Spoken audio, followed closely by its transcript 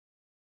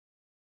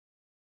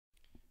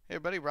Hey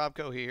everybody, Rob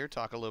Cohee here,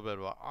 talk a little bit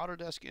about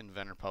Autodesk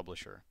Inventor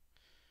Publisher.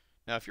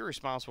 Now if you're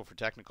responsible for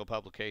technical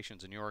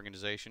publications in your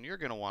organization, you're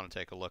going to want to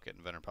take a look at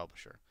Inventor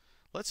Publisher.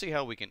 Let's see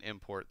how we can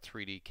import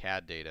 3D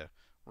CAD data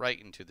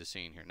right into the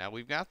scene here. Now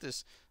we've got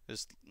this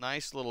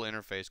nice little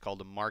interface called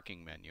the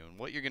marking menu, and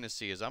what you're going to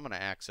see is I'm going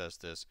to access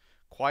this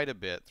quite a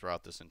bit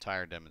throughout this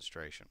entire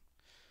demonstration.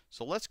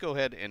 So let's go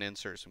ahead and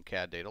insert some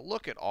CAD data.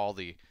 Look at all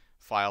the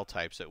file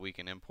types that we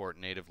can import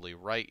natively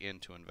right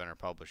into Inventor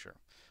Publisher.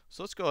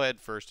 So let's go ahead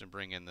first and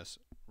bring in this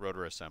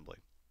rotor assembly.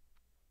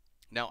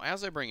 Now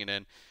as I bring it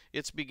in,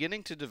 it's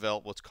beginning to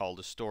develop what's called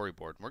a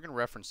storyboard. We're going to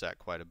reference that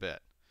quite a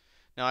bit.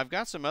 Now I've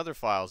got some other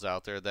files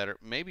out there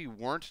that maybe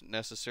weren't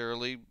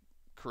necessarily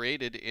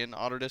created in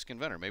Autodesk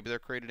Inventor. Maybe they're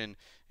created in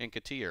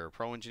Cohee or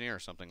Pro Engineer or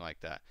something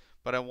like that.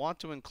 But I want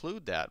to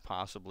include that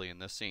possibly in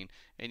this scene,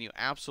 and you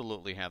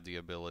absolutely have the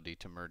ability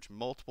to merge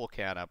multiple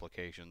CAD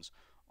applications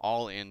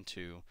all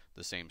into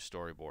the same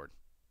storyboard.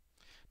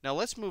 Now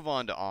let's move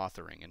on to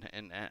authoring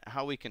and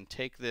how we can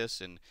take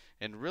this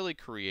and really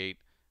create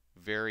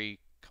very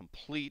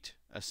complete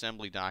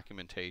assembly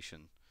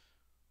documentation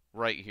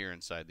right here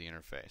inside the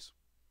interface.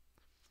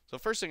 So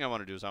first thing I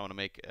want to do is I want to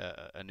make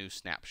a new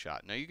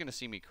snapshot. Now you're going to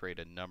see me create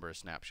a number of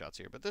snapshots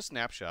here, but this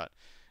snapshot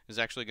is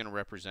actually going to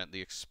represent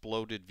the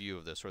exploded view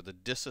of this, or the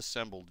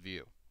disassembled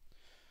view.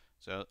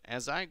 So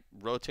as I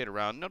rotate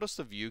around, notice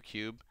the view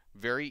cube,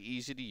 very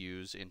easy to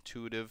use,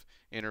 intuitive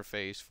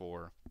interface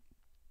for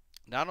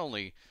not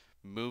only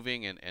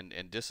moving and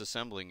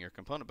disassembling your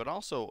component, but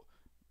also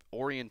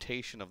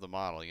orientation of the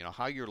model, you know,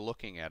 how you're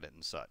looking at it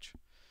and such.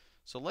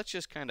 So let's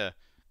just kind of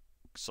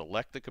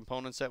select the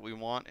components that we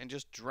want and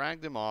just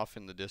drag them off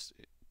in the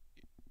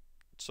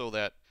so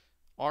that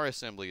our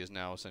assembly is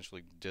now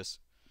essentially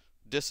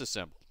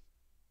disassembled.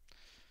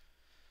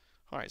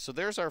 Alright, so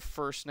there's our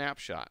first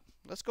snapshot.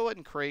 Let's go ahead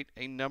and create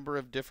a number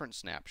of different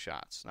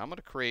snapshots. Now I'm going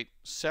to create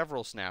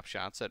several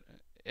snapshots that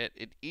at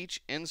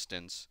each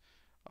instance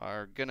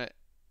are going to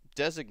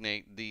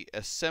designate the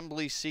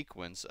assembly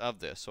sequence of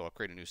this. So I'll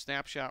create a new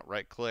snapshot,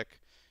 right click,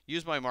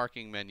 use my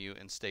marking menu,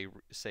 and say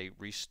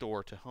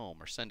restore to home,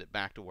 or send it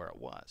back to where it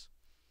was.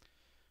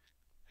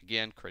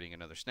 Again, creating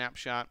another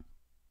snapshot,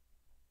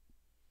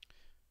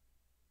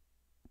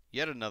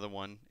 yet another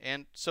one,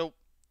 and so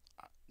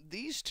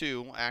these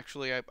two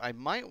actually I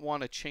might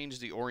want to change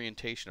the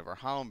orientation of, or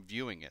how I'm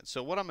viewing it.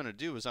 So what I'm going to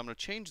do is I'm going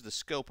to change the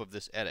scope of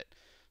this edit.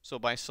 So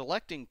by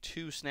selecting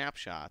two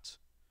snapshots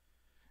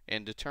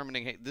and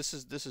determining, hey, this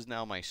is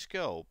now my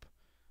scope,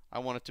 I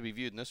want it to be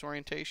viewed in this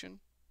orientation,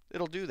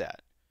 it'll do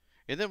that.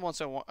 And then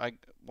once I want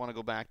to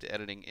go back to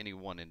editing any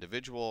one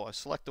individual, I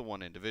select the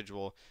one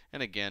individual,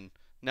 and again,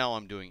 now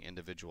I'm doing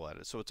individual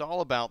edits. So it's all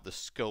about the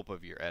scope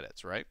of your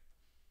edits, right?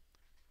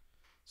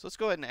 So let's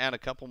go ahead and add a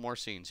couple more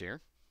scenes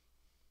here.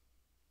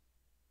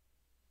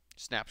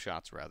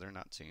 Snapshots rather,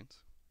 not scenes.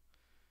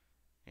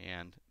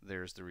 And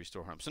there's the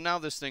restore home. So now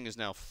this thing is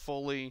now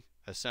fully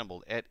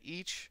assembled at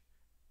each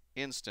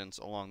instance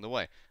along the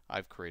way.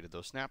 I've created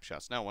those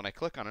snapshots. Now when I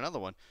click on another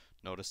one,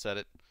 notice that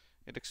it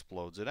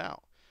explodes it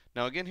out.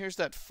 Now again, here's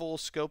that full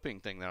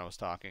scoping thing that I was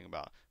talking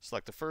about.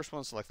 Select the first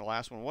one, select the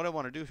last one. What I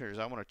want to do here is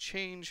I want to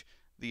change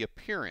the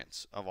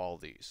appearance of all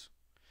these.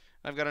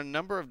 I've got a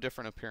number of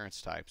different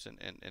appearance types,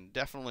 and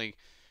definitely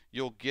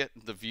you'll get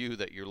the view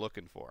that you're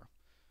looking for.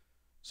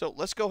 So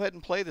let's go ahead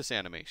and play this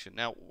animation.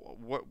 Now,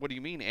 what do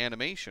you mean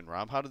animation,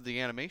 Rob? How did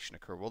the animation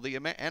occur? Well, the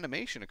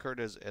animation occurred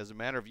as a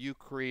matter of you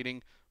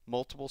creating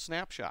multiple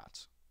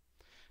snapshots.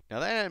 Now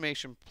that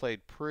animation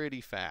played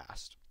pretty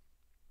fast,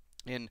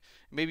 and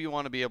maybe you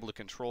want to be able to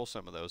control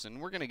some of those, and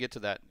we're going to get to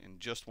that in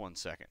just one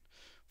second.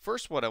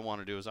 First, what I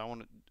want to do is I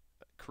want to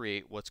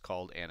create what's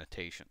called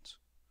annotations.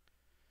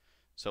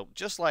 So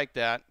just like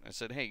that, I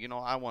said, hey, you know,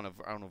 I want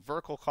a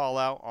vertical call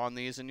out on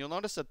these, and you'll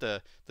notice that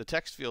the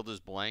text field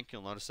is blank.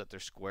 You'll notice that they're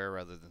square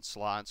rather than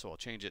slot, so I'll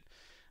change it.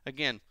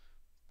 Again,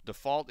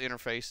 default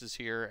interfaces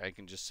here, I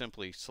can just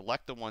simply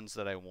select the ones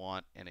that I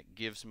want, and it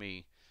gives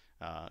me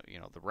you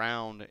know, the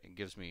round. It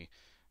gives me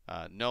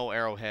no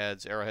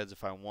arrowheads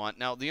if I want.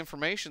 Now the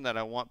information that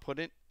I want put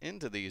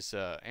into these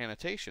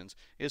annotations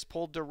is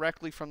pulled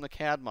directly from the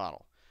CAD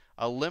model,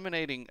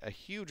 eliminating a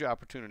huge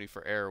opportunity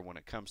for error when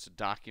it comes to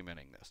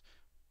documenting this,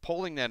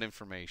 pulling that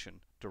information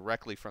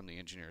directly from the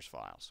engineer's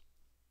files.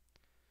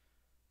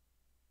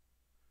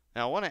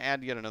 Now I want to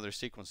add yet another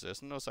sequence to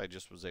this. Notice I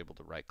just was able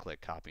to right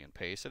click, copy and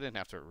paste. I didn't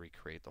have to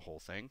recreate the whole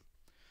thing.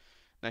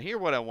 Now here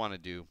what I want to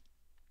do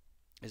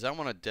is I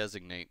want to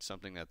designate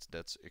something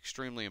that's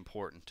extremely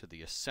important to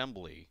the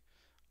assembly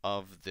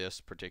of this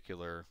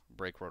particular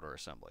brake rotor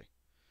assembly.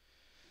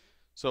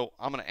 So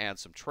I'm going to add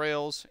some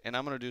trails, and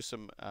I'm going to do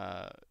some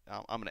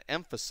I'm going to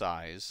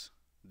emphasize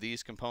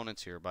these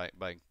components here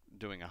by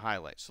doing a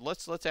highlight. So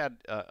let's add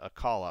a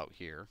call out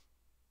here,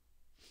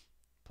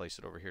 place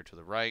it over here to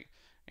the right,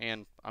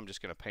 and I'm just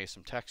going to paste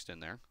some text in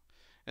there.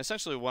 And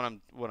essentially what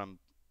I'm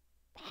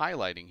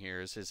highlighting here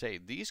is hey,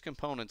 these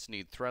components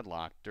need thread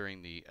lock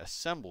during the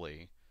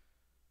assembly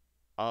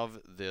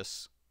of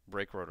this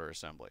brake rotor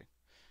assembly.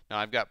 Now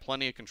I've got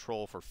plenty of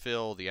control for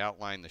fill, the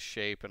outline, the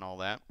shape, and all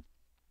that.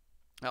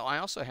 Now I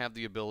also have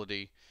the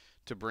ability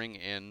to bring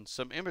in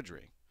some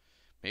imagery.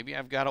 Maybe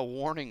I've got a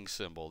warning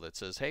symbol that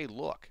says, hey,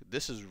 look,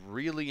 this is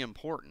really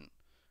important.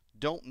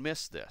 Don't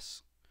miss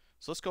this.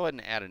 So let's go ahead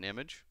and add an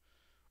image,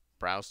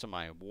 browse to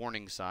my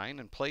warning sign,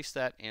 and place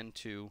that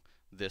into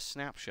this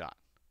snapshot.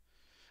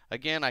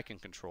 Again, I can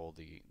control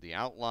the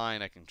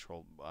outline, I can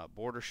control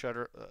border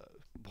shutter,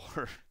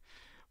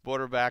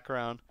 border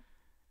background,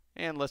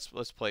 and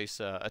let's place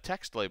a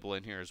text label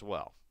in here as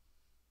well.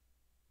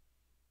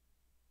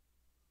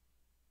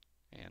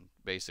 And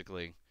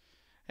basically,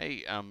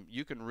 hey,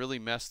 you can really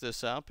mess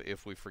this up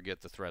if we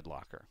forget the thread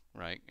locker,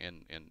 right?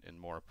 In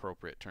more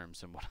appropriate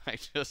terms than what I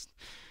just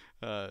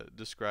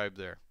described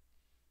there.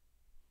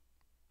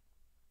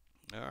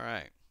 All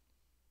right.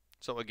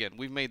 So again,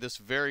 we've made this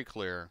very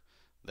clear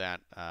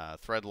that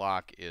thread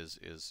lock is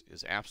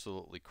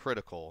absolutely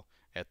critical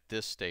at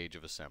this stage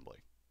of assembly.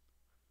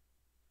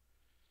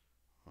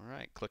 All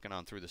right, clicking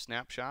on through the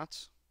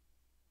snapshots.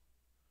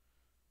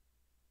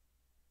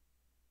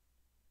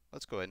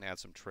 Let's go ahead and add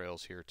some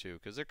trails here too,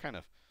 because they're kind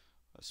of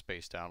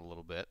spaced out a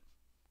little bit.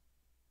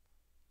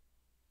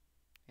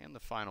 And the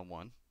final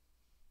one.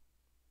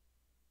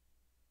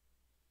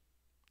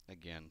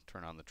 Again,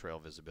 turn on the trail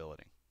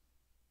visibility.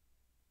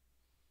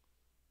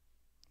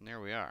 And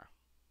there we are.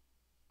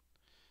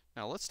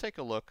 Now let's take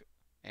a look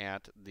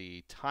at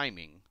the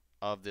timing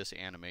of this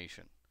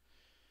animation.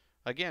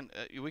 Again,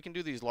 we can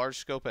do these large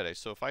scope edits.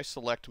 So if I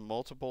select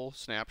multiple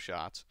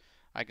snapshots,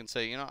 I can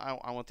say, you know,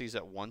 I want these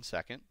at 1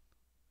 second.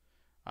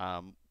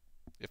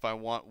 If I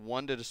want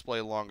one to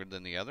display longer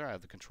than the other, I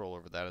have the control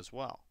over that as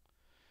well.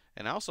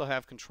 And I also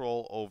have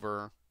control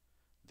over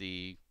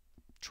the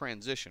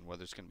transition,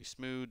 whether it's going to be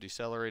smooth,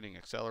 decelerating,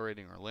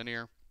 accelerating, or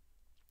linear.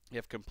 You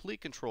have complete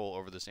control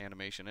over this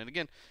animation. And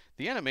again,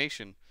 the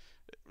animation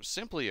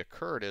simply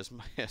occurred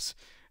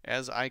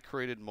as I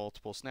created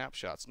multiple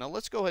snapshots. Now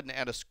let's go ahead and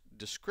add a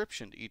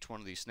description to each one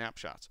of these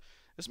snapshots.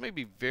 This may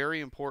be very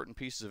important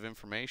pieces of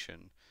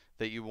information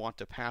that you want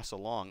to pass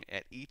along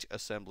at each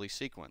assembly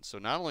sequence. So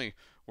not only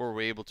were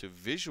we able to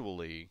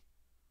visually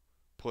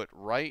put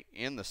right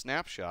in the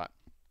snapshot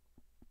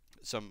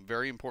some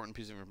very important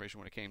piece of information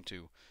when it came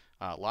to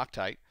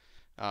Loctite,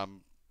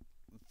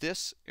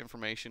 this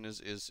information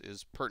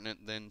is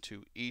pertinent then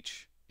to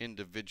each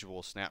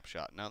individual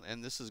snapshot. Now,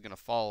 and this is going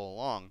to follow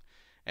along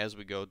as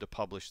we go to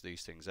publish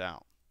these things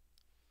out.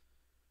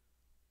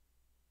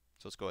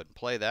 So let's go ahead and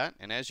play that.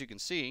 And as you can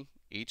see,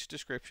 each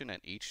description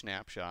and each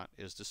snapshot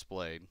is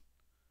displayed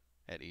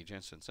at each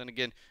instance. And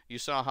again, you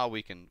saw how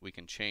we can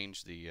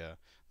change the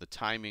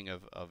timing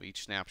of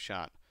each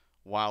snapshot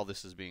while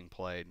this is being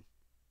played.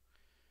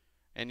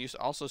 And you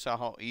also saw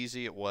how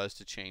easy it was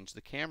to change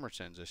the camera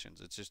transitions.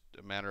 It's just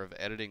a matter of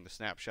editing the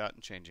snapshot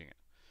and changing it.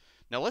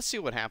 Now let's see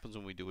what happens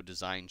when we do a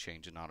design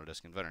change in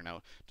Autodesk Inventor.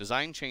 Now,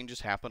 design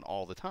changes happen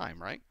all the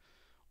time, right?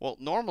 Well,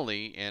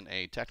 normally in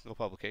a technical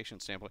publication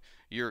standpoint,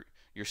 you're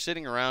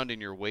sitting around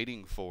and you're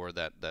waiting for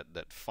that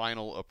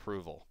final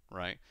approval,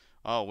 right?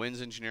 Oh,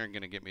 when's engineering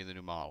going to get me the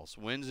new models?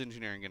 When's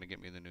engineering going to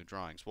get me the new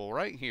drawings? Well,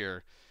 right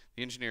here,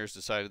 the engineers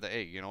decided that,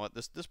 hey, you know what,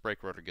 this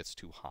brake rotor gets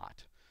too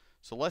hot.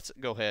 So let's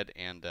go ahead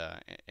and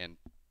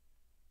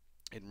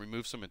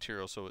remove some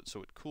material so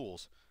it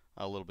cools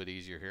a little bit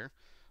easier here.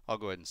 I'll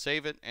go ahead and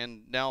save it,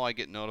 and now I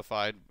get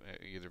notified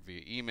either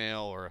via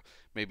email or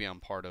maybe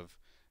I'm part of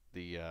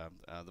the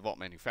vault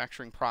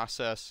manufacturing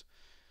process,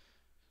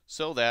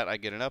 so that I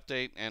get an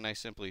update and I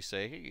simply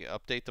say, hey,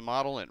 update the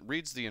model, and it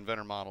reads the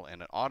Inventor model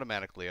and it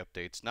automatically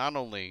updates not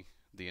only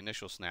the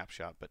initial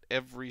snapshot but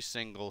every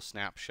single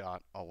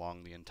snapshot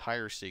along the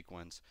entire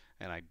sequence,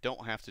 and I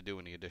don't have to do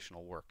any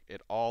additional work.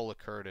 It all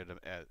occurred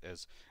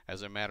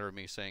as a matter of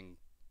me saying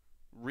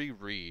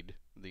reread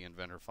the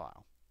Inventor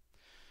file.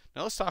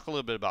 Now let's talk a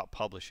little bit about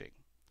publishing.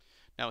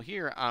 Now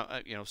here,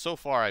 you know, so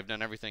far I've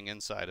done everything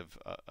inside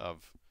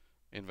of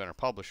Inventor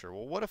Publisher.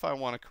 Well, what if I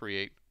want to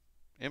create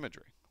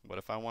imagery? What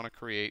if I want to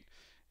create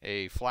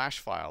a flash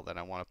file that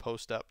I want to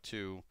post up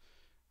to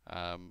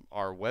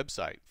our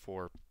website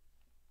for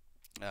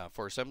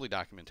assembly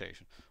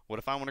documentation? What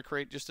if I want to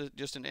create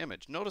just an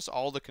image? Notice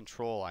all the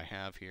control I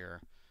have here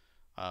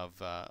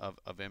of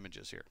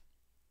images here.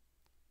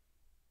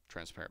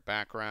 Transparent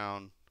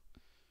background,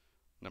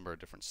 number of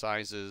different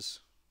sizes,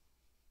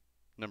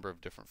 number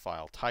of different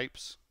file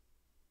types.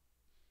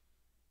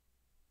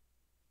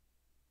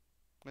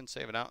 And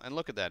save it out and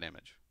look at that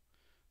image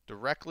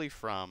directly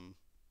from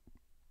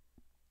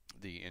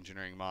the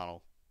engineering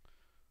model.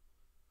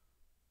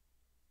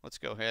 Let's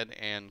go ahead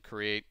and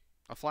create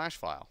a flash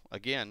file.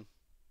 Again,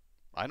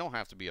 I don't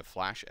have to be a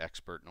flash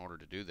expert in order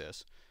to do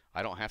this.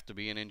 I don't have to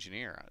be an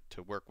engineer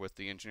to work with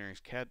the engineering's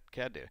CAD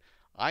data.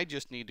 I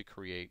just need to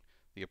create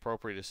the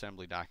appropriate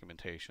assembly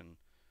documentation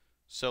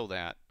so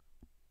that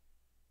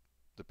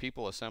the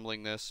people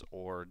assembling this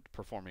or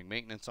performing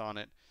maintenance on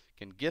it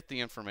can get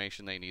the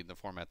information they need in the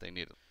format they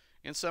need it.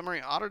 In summary,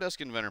 Autodesk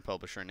Inventor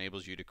Publisher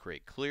enables you to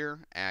create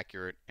clear,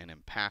 accurate, and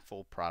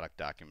impactful product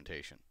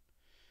documentation,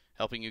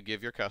 helping you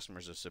give your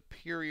customers a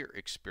superior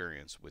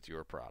experience with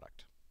your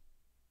product.